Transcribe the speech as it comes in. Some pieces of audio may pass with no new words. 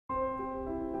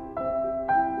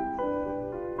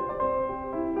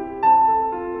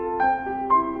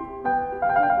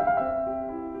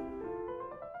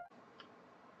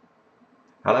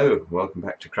Hello, welcome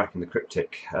back to Cracking the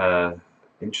Cryptic.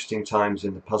 Interesting times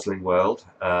in the puzzling world.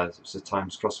 It was the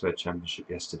Times Crossword Championship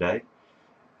yesterday,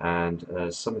 and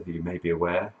as some of you may be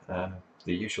aware,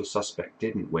 the usual suspect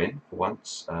didn't win for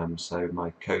once. So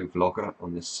my co-vlogger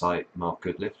on this site, Mark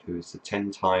Goodliff, who is the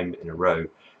 10-time in a row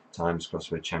Times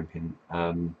Crossword Champion,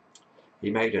 he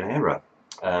made an error,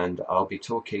 and I'll be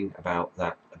talking about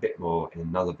that a bit more in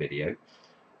another video.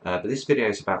 But this video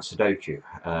is about Sudoku,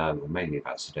 or mainly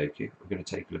about Sudoku. We're going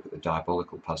to take a look at the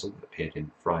diabolical puzzle that appeared in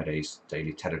Friday's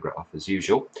Daily Telegraph as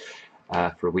usual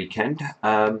for a weekend.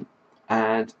 And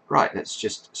right, let's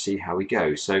just see how we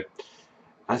go. So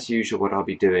as usual, what I'll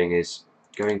be doing is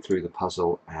going through the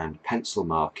puzzle and pencil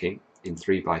marking in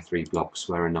 3x3 blocks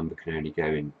where a number can only go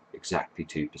in exactly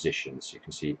two positions. You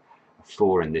can see a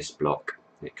 4 in this block.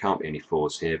 It can't be any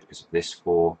 4s here because of this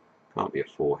 4. Can't be a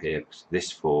 4 here because of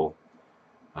this 4.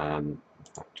 In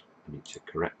fact, I need to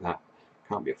correct that.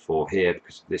 Can't be a 4 here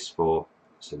because of this 4,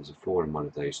 so there's a 4 in one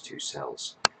of those two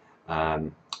cells.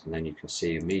 And then you can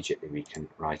see immediately we can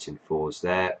write in 4s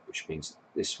there, which means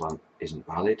this one isn't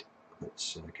valid.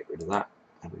 Let's get rid of that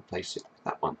and replace it with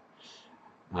that one.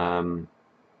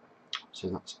 So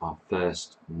that's our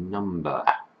first number.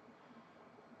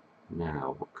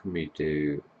 Now, what can we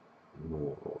do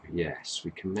more? Yes,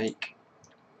 we can make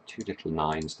two little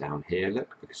 9s down here,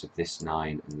 look, because of this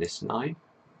 9 and this 9.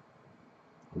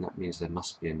 And that means there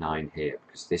must be a 9 here,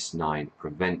 because this 9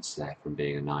 prevents there from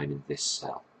being a 9 in this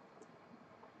cell.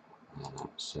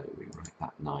 So we write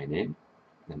that 9 in.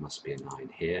 There must be a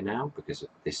 9 here now, because of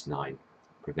this 9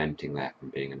 preventing there from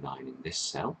being a 9 in this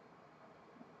cell.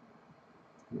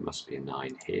 There must be a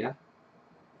 9 here.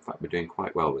 In fact, we're doing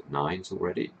quite well with 9s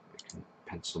already. We can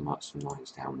pencil mark some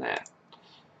 9s down there.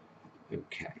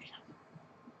 Okay.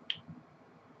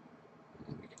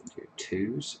 And then we can do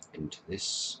 2s into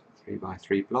this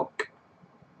 3x3 block.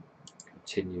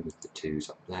 Continue with the 2s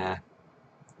up there.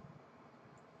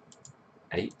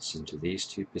 8s into these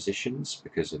two positions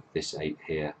because of this 8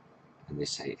 here and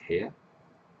this 8 here.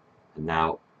 And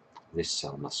now this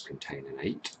cell must contain an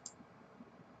 8.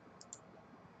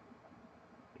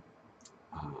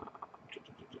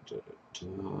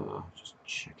 Just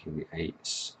checking the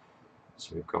 8s.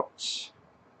 So we've got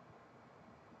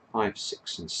 5,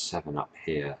 6 and 7 up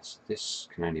here. So this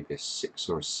can only be a 6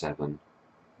 or a 7.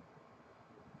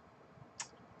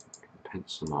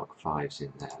 Pencil mark 5s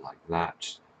in there like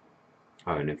that.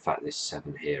 Oh, and in fact this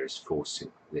 7 here is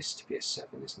forcing this to be a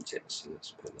 7, isn't it? So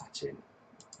let's put that in.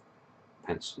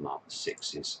 Pencil mark the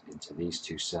 6s into these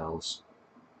two cells.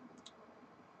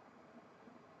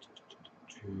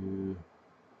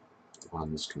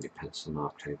 1s can be pencil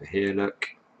marked over here, look.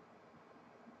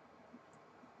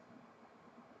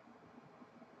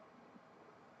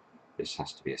 This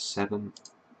has to be a 7.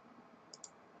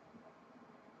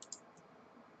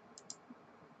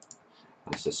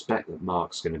 I suspect that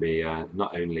Mark's going to be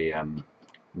not only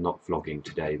not vlogging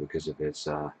today because of his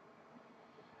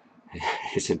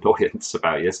his annoyance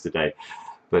about yesterday,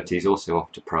 but he's also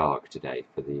off to Prague today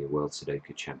for the World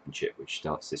Sudoku Championship, which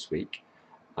starts this week.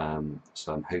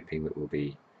 So I'm hoping that we'll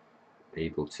be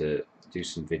able to do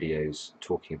some videos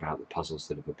talking about the puzzles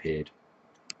that have appeared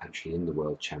actually in the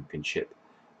World Championship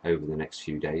over the next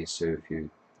few days. So if you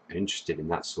are interested in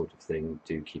that sort of thing,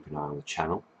 do keep an eye on the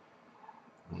channel.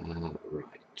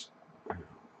 Right,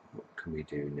 what can we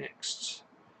do next?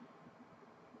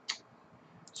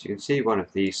 So you can see one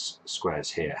of these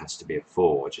squares here has to be a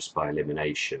 4 just by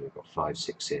elimination. We've got 5,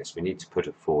 6 here, so we need to put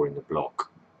a 4 in the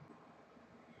block.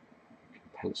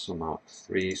 Pencil mark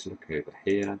 3s, look over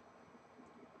here,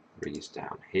 3s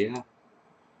down here,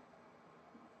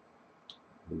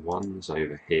 1s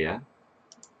over here,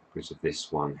 because of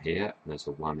this 1 here, and there's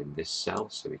a 1 in this cell,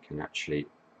 so we can actually,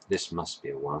 this must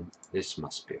be a 1, this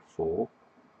must be a 4.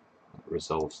 That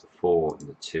resolves the 4 and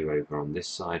the 2 over on this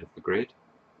side of the grid.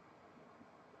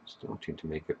 Starting to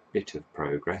make a bit of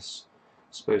progress.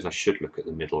 I suppose I should look at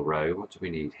the middle row. What do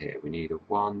we need here? We need a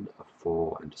 1, a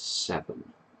 4 and a 7.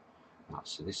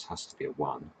 So this has to be a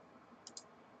 1.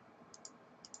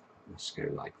 Let's go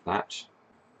like that.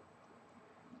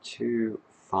 2,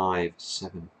 5,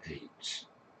 7, 8.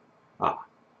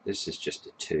 This is just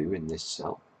a 2 in this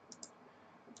cell.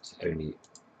 It's the only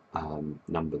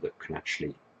number that can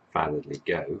actually validly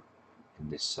go in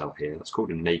this cell here. That's called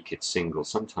a naked single.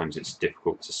 Sometimes it's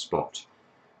difficult to spot,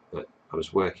 but I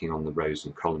was working on the rows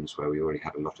and columns where we already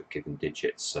had a lot of given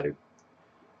digits, so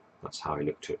that's how I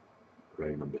looked at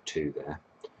row number 2 there.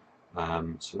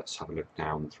 So let's have a look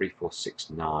down. 3, 4, 6,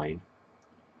 9.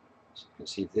 So you can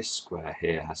see this square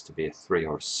here has to be a 3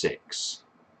 or a 6.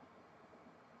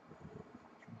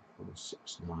 3, 4,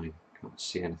 6, 9. Can't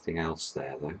see anything else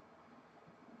there though.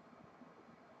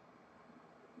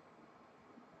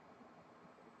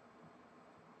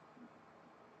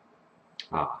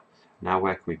 Now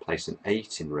where can we place an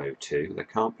 8 in row 2? There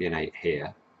can't be an 8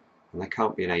 here, and there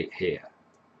can't be an 8 here.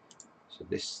 So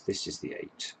this is the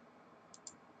 8.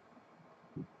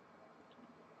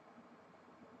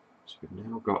 So we've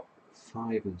now got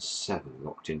 5 and 7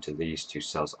 locked into these two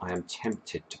cells. I am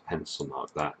tempted to pencil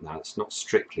mark that. Now it's not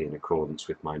strictly in accordance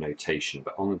with my notation,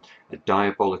 but on a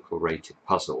diabolical rated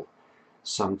puzzle,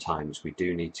 sometimes we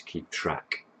do need to keep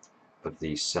track of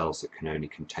these cells that can only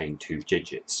contain 2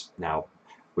 digits. Now,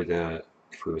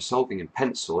 if we were solving in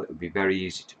pencil, it would be very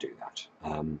easy to do that.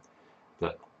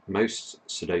 But most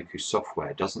Sudoku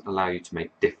software doesn't allow you to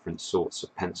make different sorts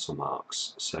of pencil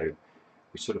marks, so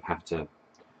we sort of have to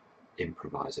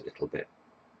improvise a little bit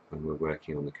when we're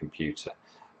working on the computer.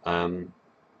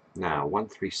 Now,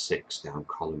 136 down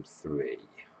column 3.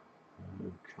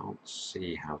 Can't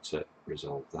see how to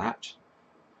resolve that.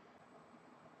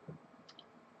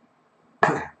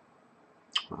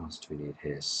 What else do we need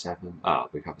here? 7.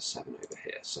 We have a 7 over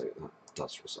here, so that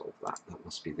does resolve that. That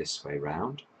must be this way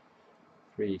round.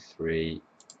 3, 3.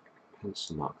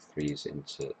 Pencil mark 3s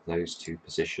into those 2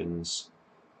 positions.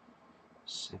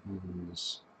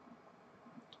 7s.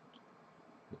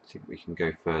 I think we can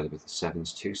go further with the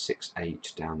 7s. 2, 6,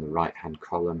 8 down the right hand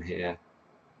column here.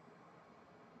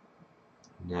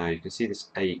 Now you can see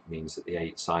this 8 means that the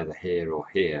 8's either here or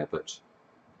here, but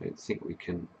I don't think we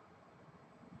can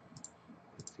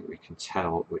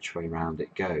tell which way round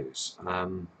it goes.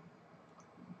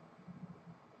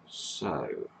 So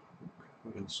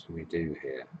what else can we do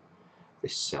here?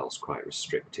 This cell's quite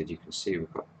restricted. You can see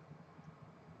we've got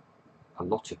a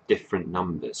lot of different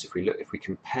numbers. If we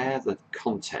compare the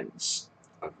contents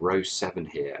of row 7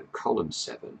 here and column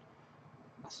 7,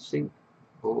 I think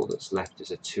all that's left is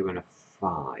a 2 and a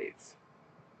 5.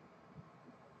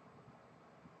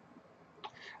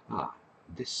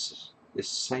 This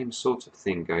same sort of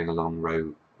thing going along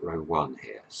row 1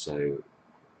 here. So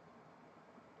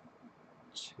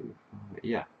 2, 5,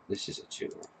 yeah, this is a 2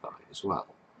 or a 5 as well.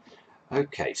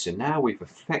 Okay, so now we've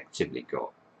effectively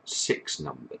got 6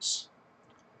 numbers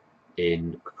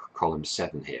in column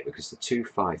 7 here, because the 2,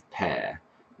 5 pair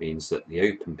means that the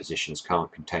open positions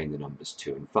can't contain the numbers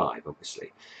 2 and 5,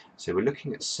 obviously. So we're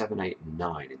looking at 7, 8 and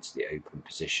 9 into the open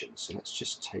position. So let's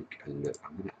just take a look.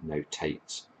 I'm going to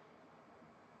notate.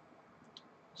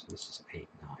 So this is 8,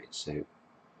 9. So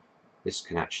this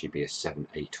can actually be a 7,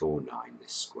 8 or 9,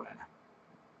 this square.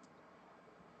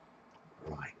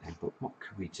 Right, then, but what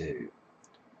can we do?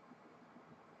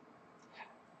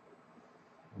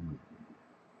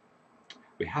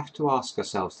 We have to ask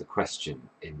ourselves the question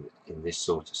in this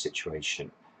sort of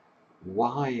situation,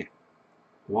 why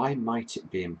might it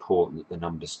be important that the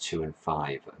numbers 2 and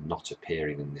 5 are not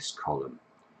appearing in this column?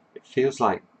 It feels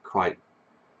like quite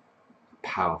a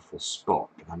powerful spot,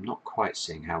 but I'm not quite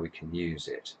seeing how we can use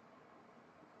it.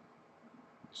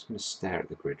 I'm just going to stare at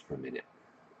the grid for a minute.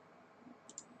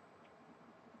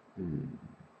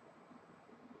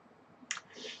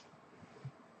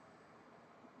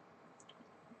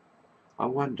 I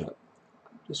wonder,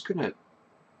 I'm just going to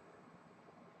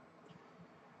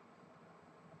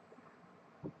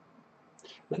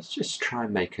let's just try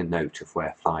and make a note of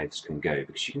where 5s can go,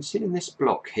 because you can see in this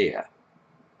block here,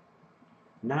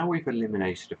 now we've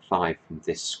eliminated a 5 from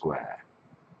this square.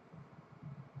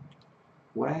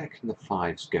 Where can the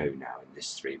 5s go now in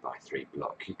this 3 by 3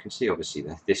 block? You can see obviously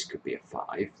that this could be a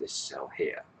 5, this cell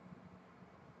here.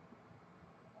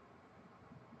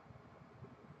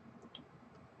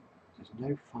 There's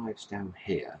no 5s down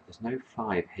here, there's no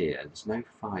 5 here, there's no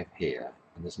 5 here,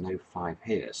 and there's no 5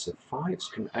 here. So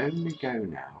 5s can only go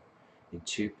now in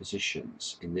 2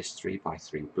 positions in this 3 by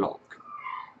 3 block.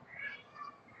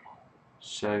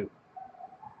 So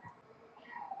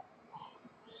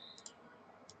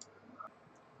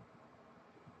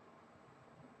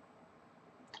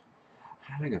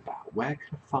hang about, where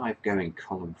can a 5 go in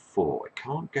column 4? It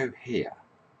can't go here.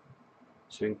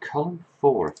 So in column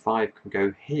 4 a 5 can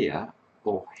go here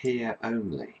or here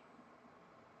only.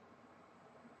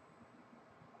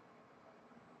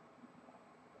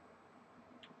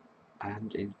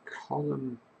 And in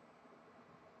column,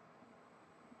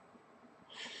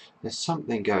 there's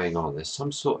something going on. There's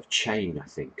some sort of chain, I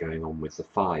think, going on with the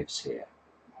 5s here.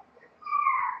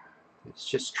 Let's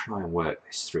just try and work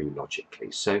this through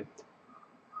logically. So if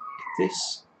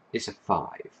this is a 5,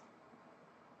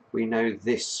 we know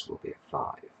this will be a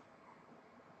 5.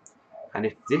 And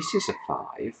if this is a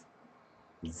 5,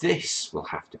 this will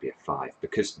have to be a 5,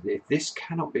 because if this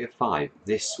cannot be a 5,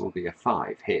 this will be a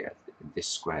 5 here, in this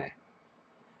square.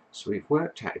 So we've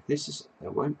worked out if this is,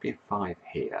 there won't be a 5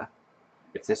 here.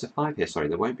 If there's a 5 here, sorry,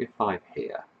 there won't be a 5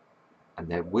 here. And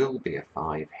there will be a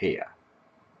 5 here.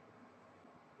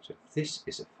 So if this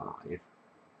is a 5,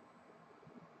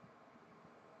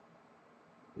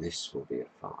 this will be a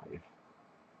 5.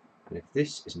 And if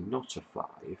this is not a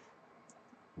 5,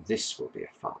 this will be a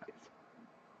 5.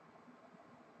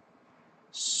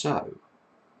 So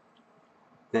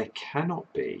there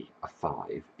cannot be a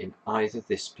 5 in either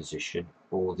this position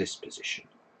or this position.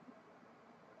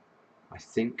 I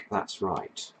think that's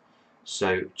right.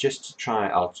 So just to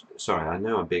try, sorry, I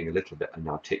know I'm being a little bit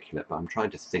inarticulate, but I'm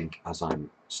trying to think as I'm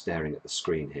staring at the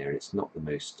screen here. It's not the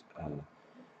most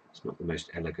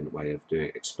elegant way of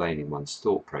explaining one's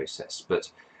thought process.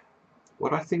 But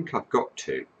what I think I've got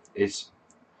to is,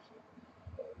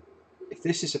 if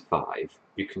this is a 5,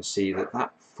 you can see that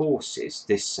that forces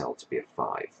this cell to be a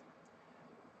 5,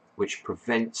 which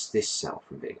prevents this cell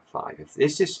from being a 5. If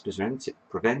this is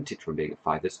prevented from being a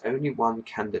 5, there's only one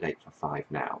candidate for 5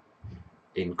 now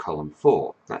in column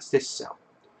 4. That's this cell.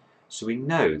 So we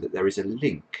know that there is a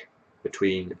link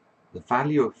between the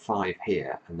value of 5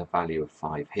 here and the value of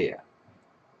 5 here.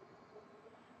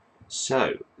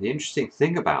 So the interesting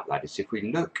thing about that is, if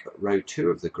we look at row 2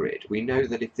 of the grid, we know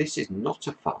that if this is not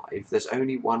a 5, there's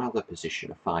only one other position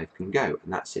a 5 can go,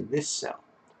 and that's in this cell.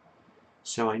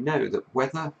 So I know that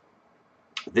whether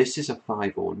this is a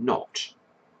 5 or not,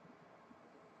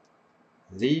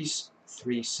 these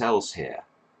 3 cells here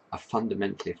are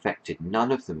fundamentally affected.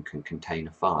 None of them can contain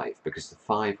a 5, because the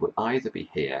 5 will either be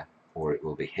here or it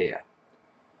will be here.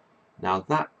 Now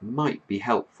that might be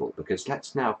helpful, because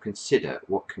let's now consider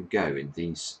what can go in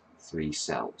these 3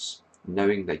 cells,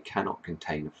 knowing they cannot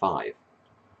contain a 5.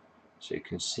 So you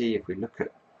can see, if we look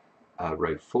at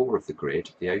row 4 of the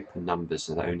grid, the open numbers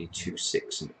are only 2,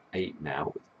 6 and 8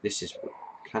 now. This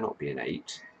cannot be an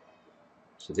 8,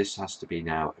 so this has to be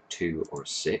now a 2 or a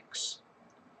 6.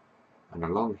 And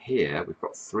along here we've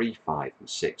got 3, 5 and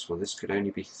 6. Well, this could only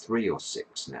be 3 or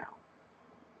 6 now.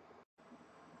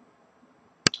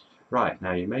 Right,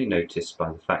 now you may notice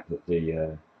by the fact that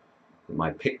that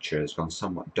my picture has gone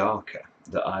somewhat darker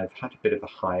that I've had a bit of a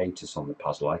hiatus on the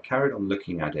puzzle. I carried on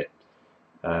looking at it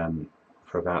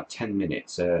for about 10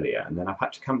 minutes earlier, and then I've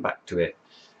had to come back to it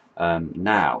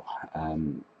now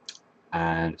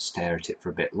and stare at it for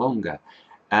a bit longer.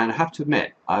 And I have to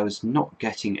admit, I was not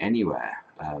getting anywhere.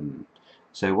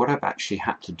 So what I've actually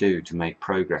had to do to make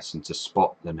progress and to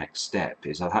spot the next step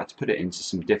is I've had to put it into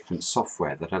some different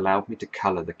software that allowed me to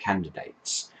colour the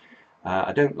candidates.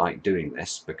 I don't like doing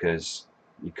this because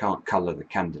you can't colour the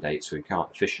candidates, or you can't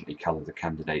efficiently colour the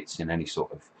candidates in any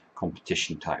sort of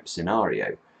competition type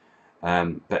scenario.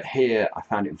 But here I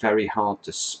found it very hard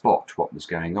to spot what was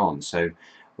going on. So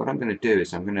what I'm going to do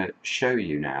is I'm going to show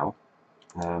you now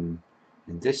in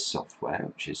this software,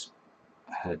 which is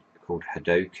called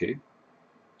Hodoku.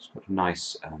 It's got a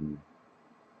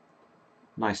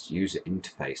nice user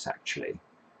interface actually.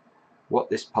 What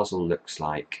this puzzle looks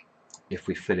like if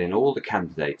we fill in all the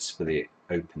candidates for the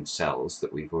open cells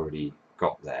that we've already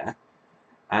got there,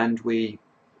 and we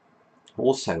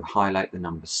also highlight the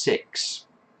number 6.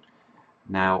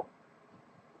 Now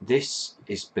this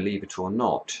is, believe it or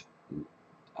not,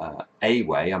 a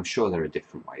way. I'm sure there are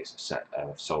different ways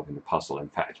of solving the puzzle. In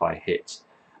fact, if I hit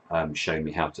show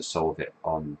me how to solve it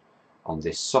on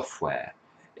this software,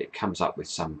 it comes up with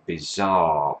some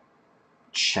bizarre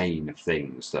chain of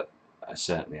things that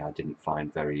certainly I didn't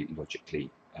find very logically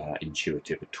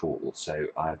intuitive at all. So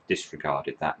I've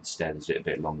disregarded that and stared at it a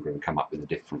bit longer and come up with a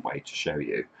different way to show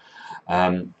you.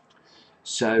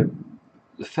 So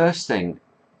the first thing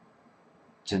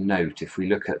to note, if we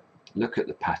look at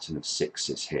the pattern of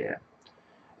 6s here,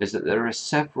 is that there are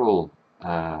several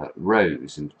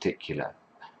rows in particular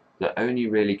that only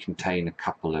really contain a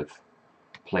couple of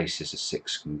places a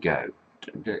 6 can go,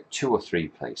 2 or 3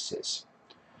 places.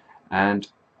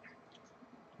 And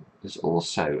there's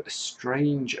also a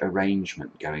strange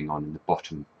arrangement going on in the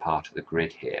bottom part of the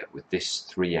grid here with this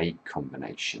 3-8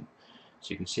 combination.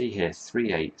 So you can see here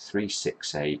 3-8,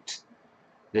 3-6-8,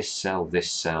 this cell, this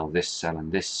cell, this cell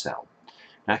and this cell.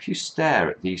 Now if you stare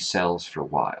at these cells for a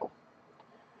while,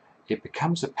 it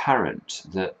becomes apparent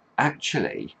that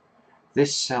actually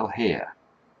this cell here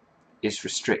is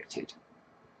restricted.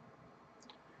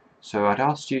 So I'd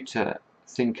ask you to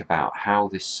think about how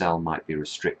this cell might be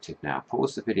restricted now.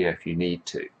 Pause the video if you need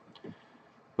to.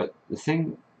 But the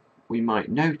thing we might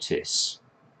notice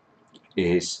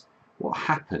is what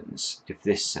happens if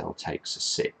this cell takes a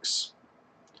 6.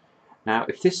 Now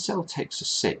if this cell takes a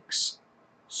 6,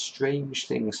 strange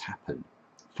things happen.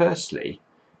 Firstly,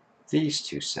 these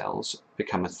 2 cells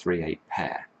become a 3-8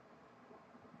 pair.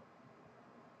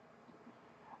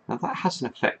 Now that has an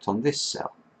effect on this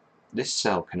cell. This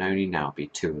cell can only now be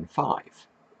 2 and 5.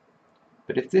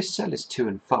 But if this cell is 2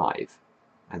 and 5,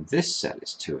 and this cell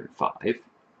is 2 and 5,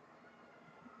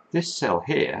 this cell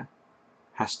here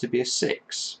has to be a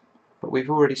 6. But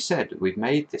we've already said that we've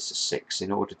made this a 6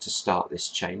 in order to start this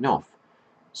chain off.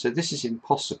 So this is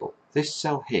impossible. This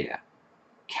cell here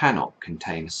cannot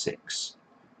contain a 6.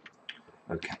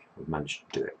 Okay, we've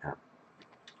managed to do it now.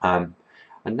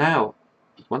 And now,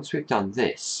 once we've done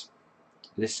this,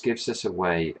 this gives us a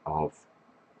way of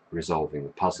resolving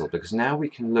the puzzle, because now we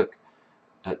can look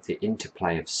at the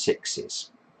interplay of 6s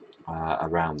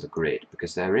around the grid,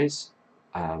 because there is,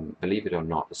 believe it or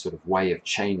not, a sort of way of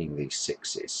chaining these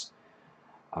 6s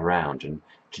around. And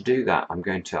to do that,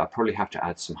 I'll probably have to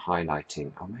add some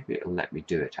highlighting, or maybe it'll let me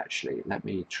do it actually. Let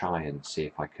me try and see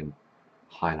if I can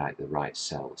highlight the right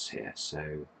cells here.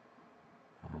 So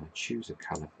choose a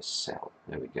color for cell.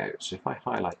 There we go. So if I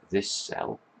highlight this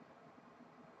cell,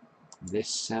 this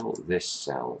cell, this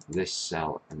cell, this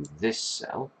cell, and this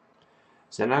cell.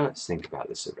 So now let's think about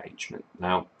this arrangement.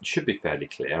 Now, it should be fairly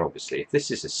clear, obviously. If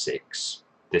this is a 6,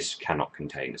 this cannot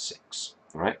contain a 6.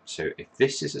 All right? So if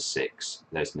this is a 6,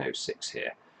 there's no 6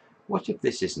 here. What if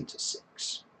this isn't a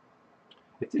 6?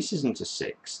 If this isn't a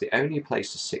 6, the only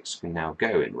place a 6 can now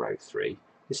go in row 3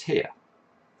 is here.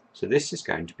 So this is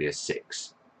going to be a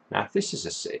 6. Now, if this is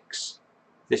a 6,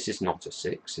 this is not a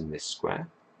 6 in this square.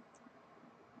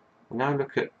 And now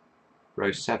look at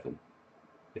row 7.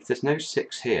 If there's no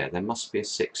 6 here, there must be a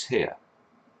 6 here.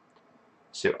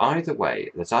 So either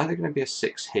way, there's either going to be a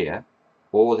 6 here,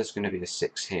 or there's going to be a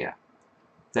 6 here.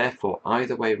 Therefore,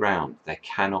 either way round, there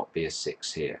cannot be a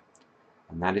 6 here.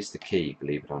 And that is the key,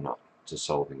 believe it or not, to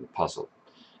solving the puzzle.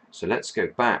 So let's go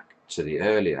back to the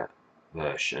earlier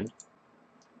version.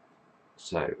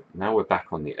 So now we're back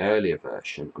on the earlier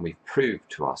version, and we've proved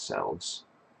to ourselves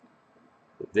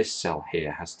that this cell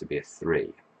here has to be a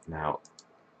 3. Now,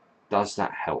 does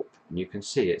that help? And you can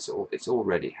see it's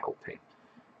already helping.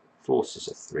 Forces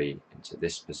a 3 into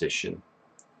this position.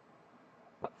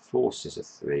 That forces a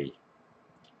 3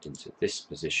 into this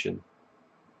position.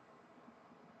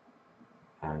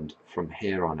 And from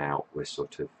here on out, we're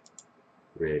sort of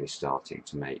really starting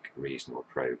to make reasonable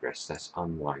progress. This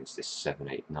unwinds this 7,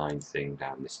 8, 9 thing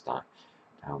down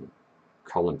down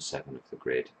column 7 of the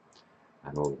grid,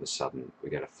 and all of a sudden we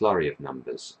get a flurry of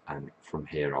numbers, and from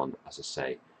here on, as I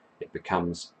say, it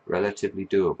becomes relatively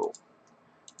doable.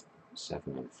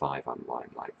 7 and 5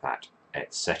 unwind like that,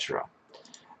 etc.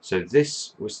 So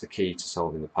this was the key to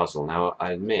solving the puzzle. Now,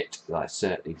 I admit that I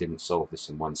certainly didn't solve this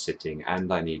in one sitting,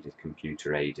 and I needed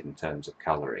computer aid in terms of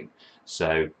colouring.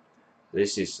 So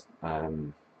this is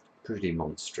pretty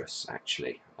monstrous,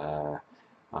 actually. I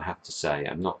have to say,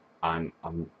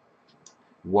 I'm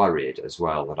worried as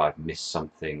well that I've missed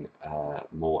something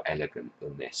more elegant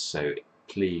than this. So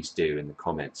please do in the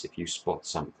comments, if you spot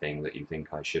something that you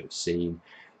think I should have seen,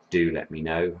 do let me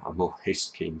know. I'm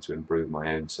always keen to improve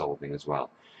my own solving as well.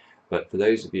 But for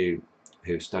those of you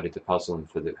who studied the puzzle and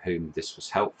for whom this was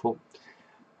helpful,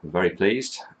 I'm very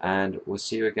pleased, and we'll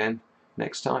see you again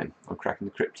next time on Cracking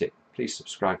the Cryptic. Please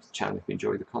subscribe to the channel if you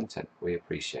enjoy the content. We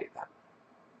appreciate that.